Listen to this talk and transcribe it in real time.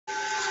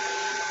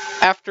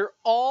After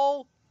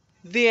all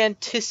the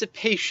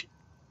anticipation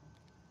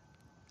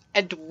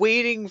and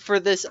waiting for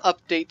this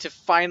update to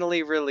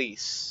finally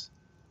release,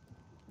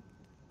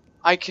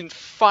 I can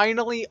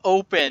finally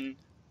open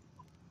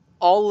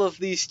all of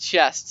these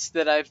chests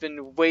that I've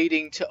been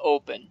waiting to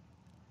open.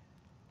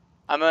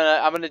 I'm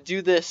gonna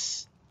do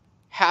this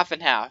half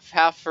and half.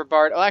 Half for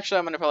Bard. Well, actually,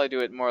 I'm gonna probably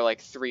do it more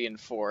like 3 and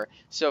 4.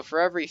 So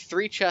for every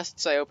 3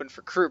 chests I open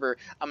for Kruber,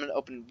 I'm gonna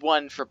open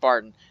 1 for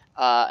Barden.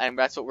 And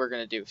that's what we're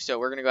gonna do. So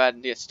we're gonna go ahead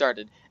and get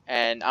started.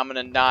 And I'm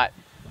gonna not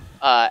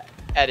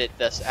edit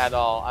this at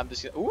all. I'm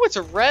just gonna. Ooh, it's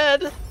a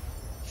red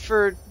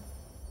for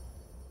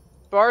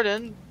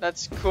Barden.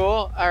 That's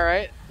cool. All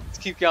right, let's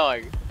keep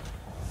going.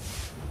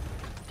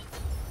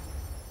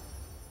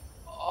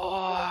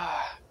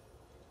 Oh,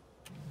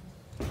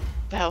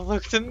 that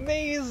looked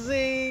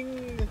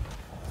amazing.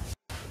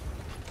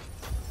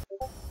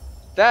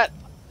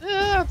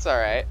 That's all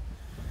right.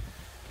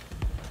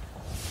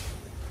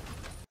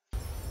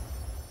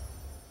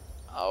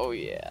 Oh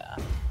yeah.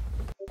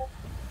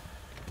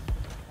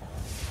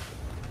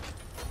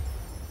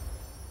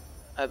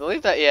 I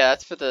believe that, yeah,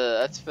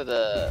 that's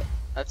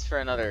for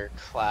another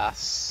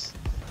class.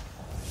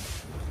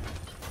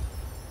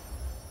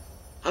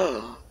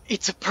 Oh,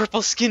 it's a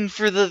purple skin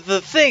for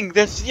the thing.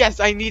 Yes,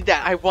 I need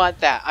that. I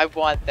want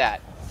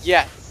that.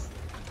 Yes.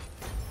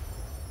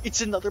 It's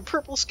another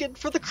purple skin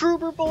for the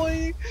Kruber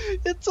boy.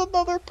 It's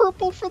another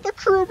purple for the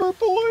Kruber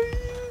boy.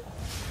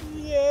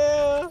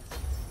 Yeah.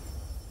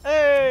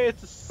 Hey,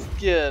 it's a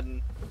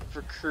skin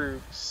for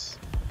Krubs.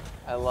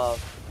 I love.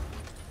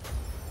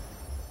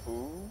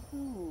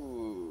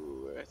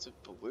 Ooh, it's a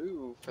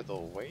blue for the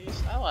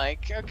waist. I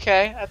like.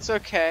 Okay, that's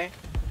okay.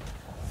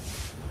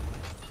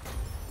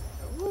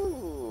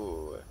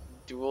 Ooh,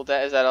 dual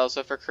that is that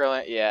also for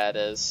curling? Yeah, it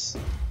is.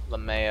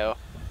 LeMayo.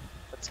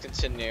 Let's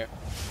continue.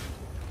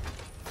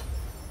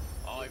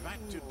 I've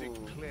had to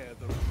declare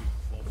the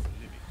roof off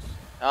limits.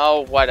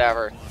 Oh,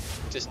 whatever.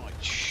 Just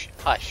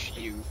hush,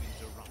 you.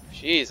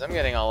 Jeez, I'm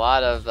getting a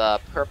lot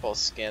of purple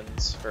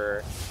skins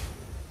for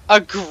a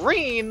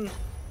green.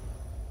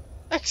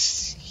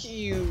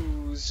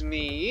 Excuse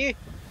me.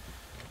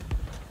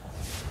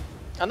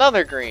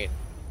 Another green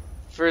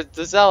for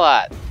the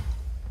Zealot.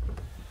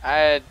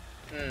 I'm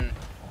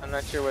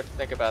not sure what to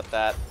think about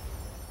that.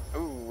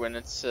 Ooh, and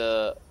it's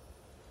a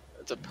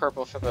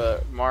purple for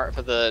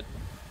the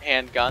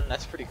handgun.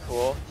 That's pretty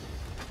cool.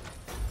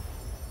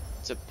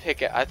 It's a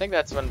pickaxe. I think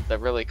that's one of the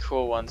really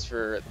cool ones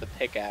for the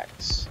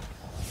pickaxe.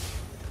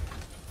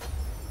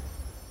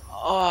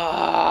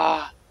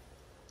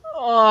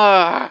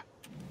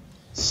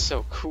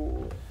 So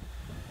cool.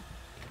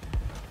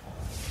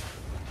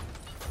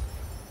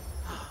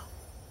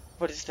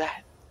 What is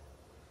that?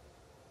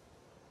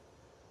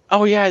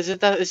 Oh yeah, is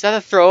that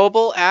a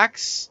throwable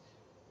axe?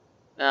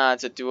 Nah,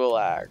 it's a dual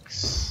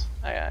axe.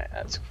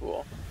 That's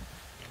cool.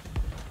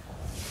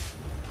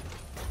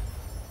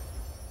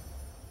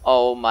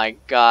 Oh my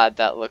god,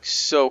 that looks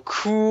so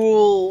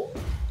cool.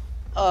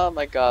 Oh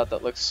my god,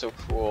 that looks so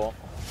cool.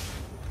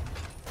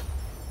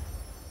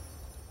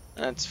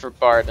 That's for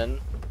Barden.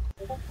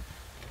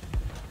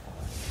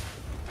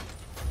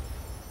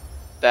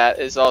 That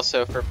is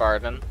also for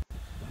Barden.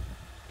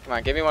 Come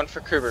on, give me one for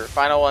Kruber.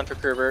 Final one for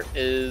Kruber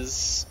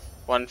is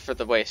one for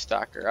the Waste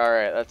Doctor.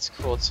 Alright, that's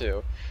cool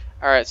too.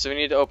 Alright, so we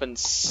need to open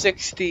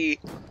 60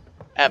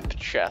 Emp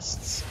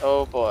chests.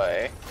 Oh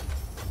boy.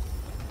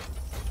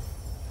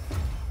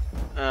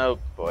 Oh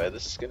boy,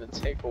 this is gonna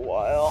take a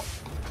while.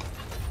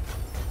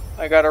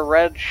 I got a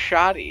red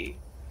shoddy.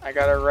 I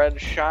got a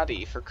red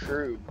shoddy for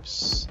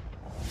Krubs.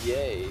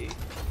 Yay.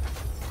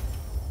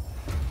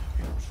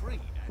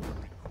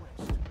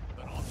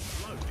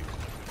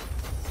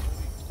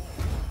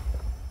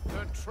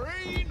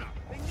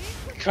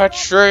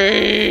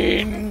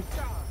 Katrine!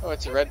 Oh,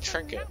 it's a red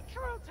trinket.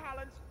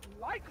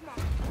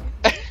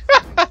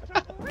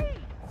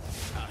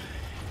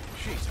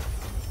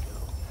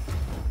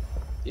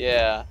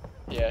 Yeah,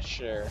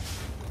 sure.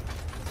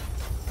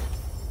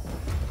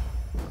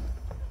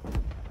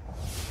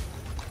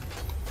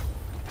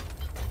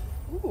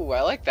 Ooh,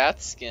 I like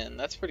that skin.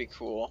 That's pretty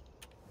cool.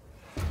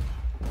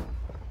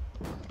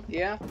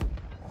 Yeah.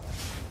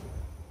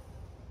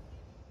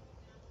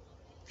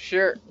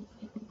 Sure.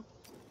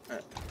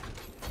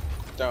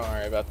 Don't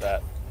worry about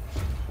that.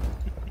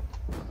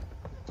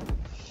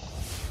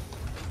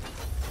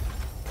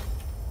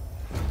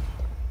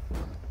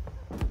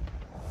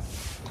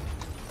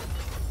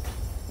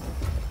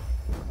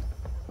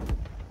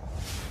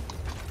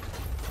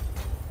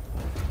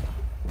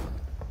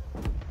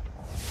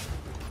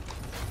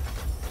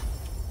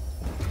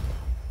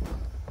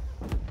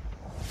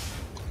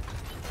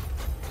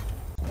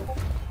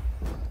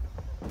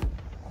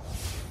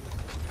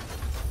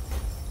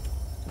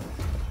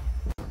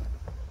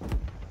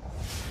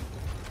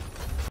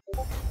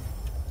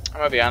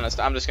 I'm gonna be honest,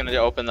 I'm just gonna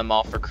open them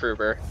all for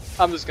Kruber.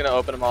 I'm just gonna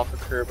open them all for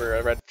Kruber.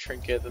 A red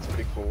trinket, that's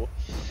pretty cool.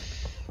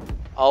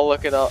 I'll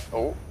look it up.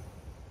 Oh.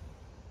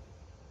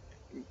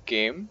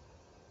 Game.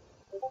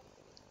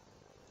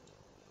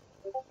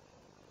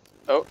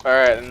 Oh,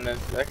 alright, and then,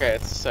 okay,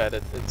 it said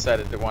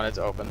it wanted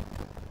to open.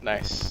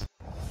 Nice.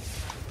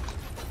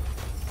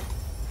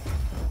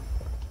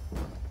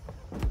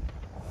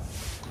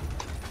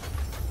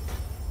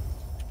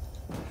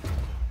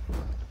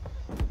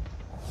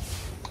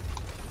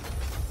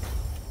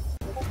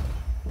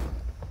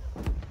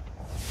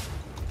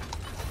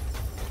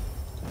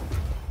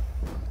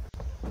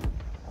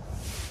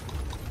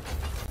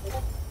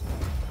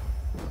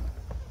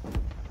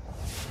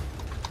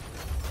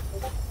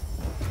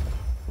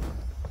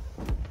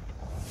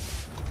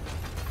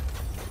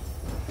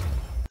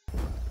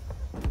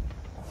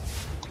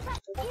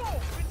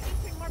 Wolf been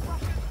eating my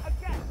brushes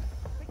again.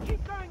 They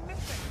keep going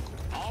missing.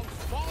 I'll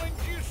find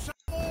you some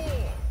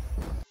more.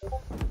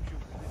 She'll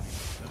be living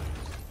with those.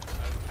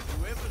 And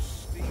whoever's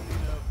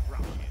stealing her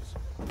brushes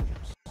can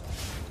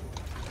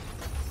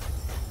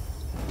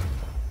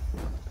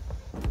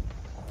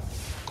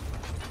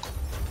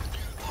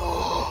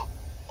Oh,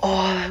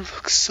 that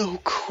looks so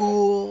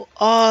cool.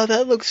 Oh,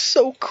 that looks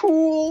so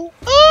cool.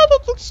 Oh,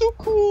 that looks so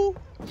cool.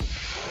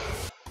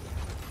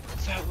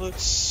 That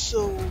looks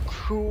so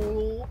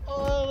cool.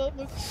 Oh, that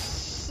looks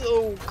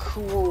so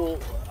cool.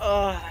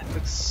 Oh, that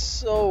looks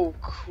so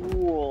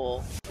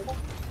cool.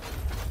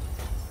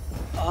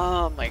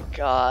 Oh my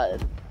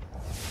god.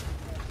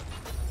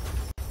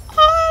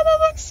 Oh, that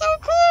looks so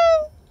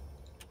cool.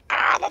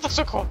 Ah, that looks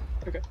so cool.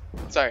 Okay,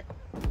 sorry.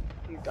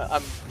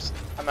 I'm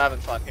having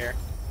fun here.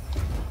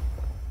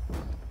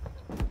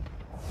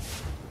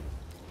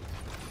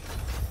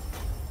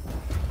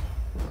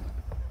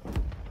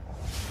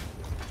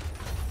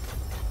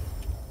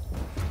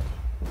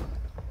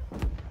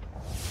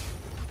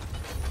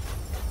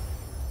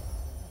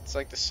 It's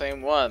like the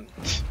same one.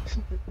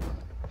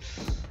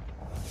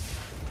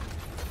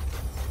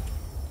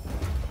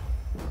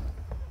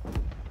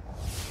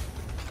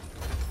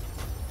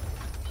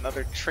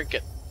 Another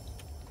trinket.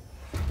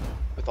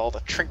 With all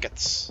the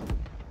trinkets.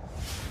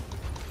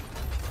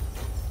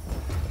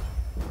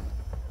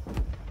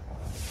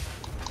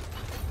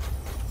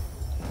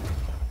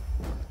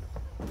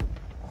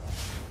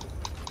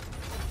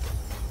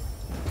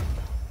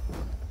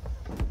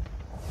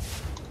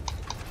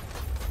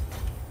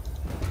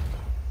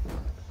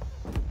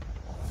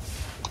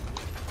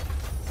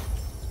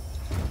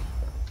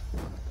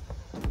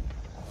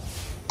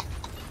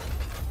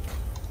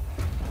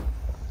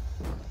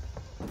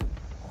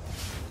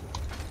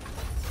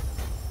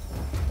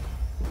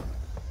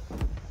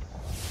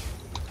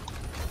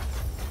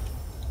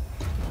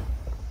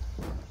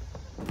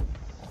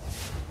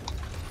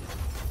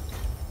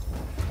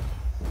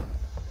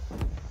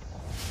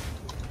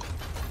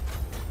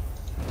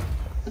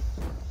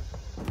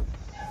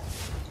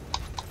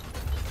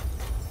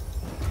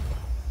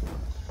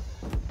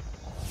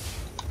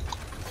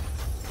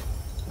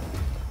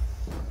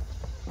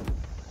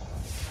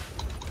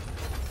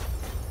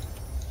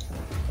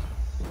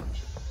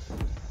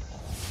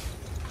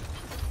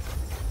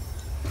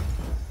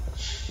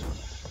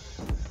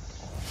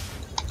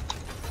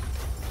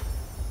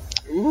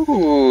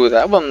 Ooh,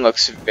 that one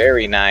looks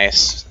very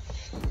nice.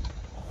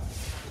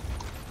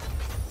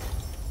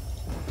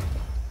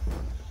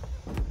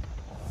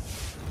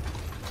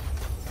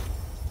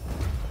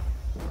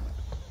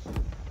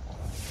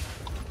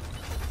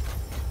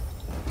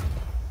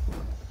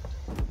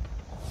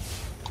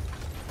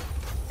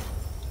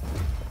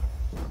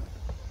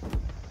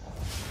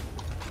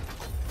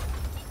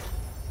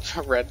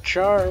 A red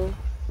charm.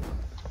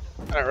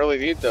 I don't really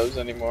need those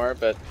anymore,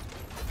 but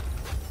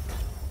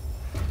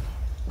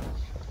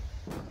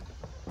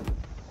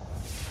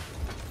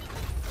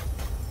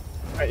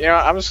you know,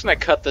 I'm just gonna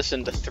cut this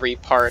into 3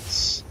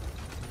 parts.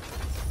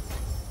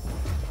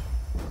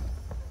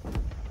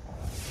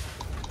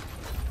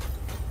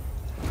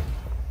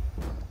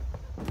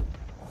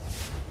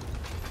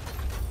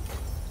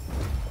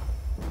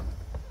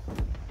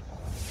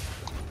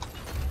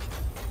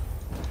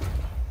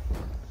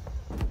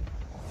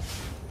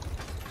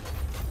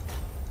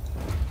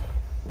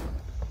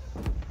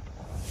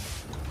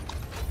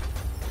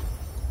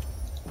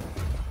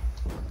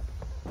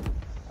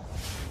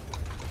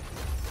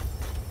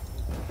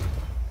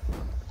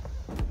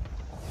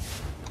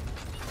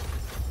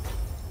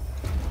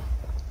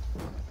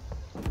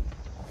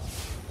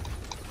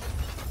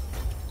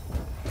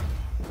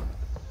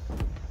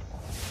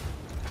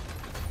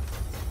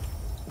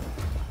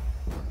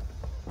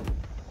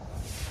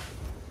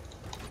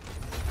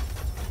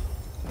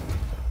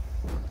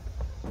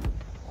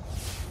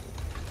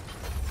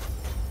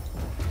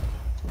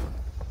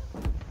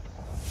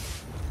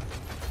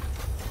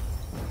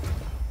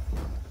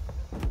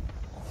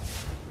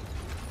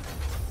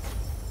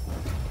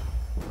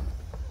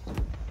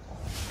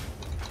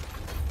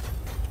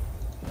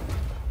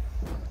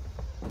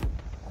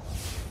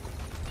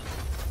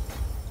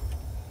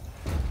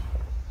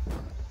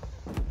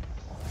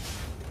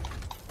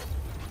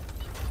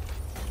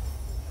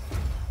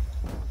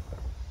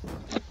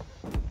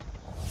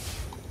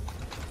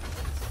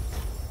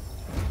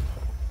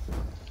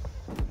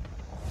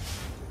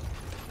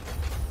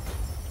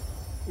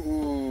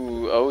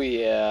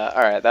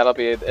 Alright, that'll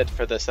be it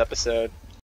for this episode.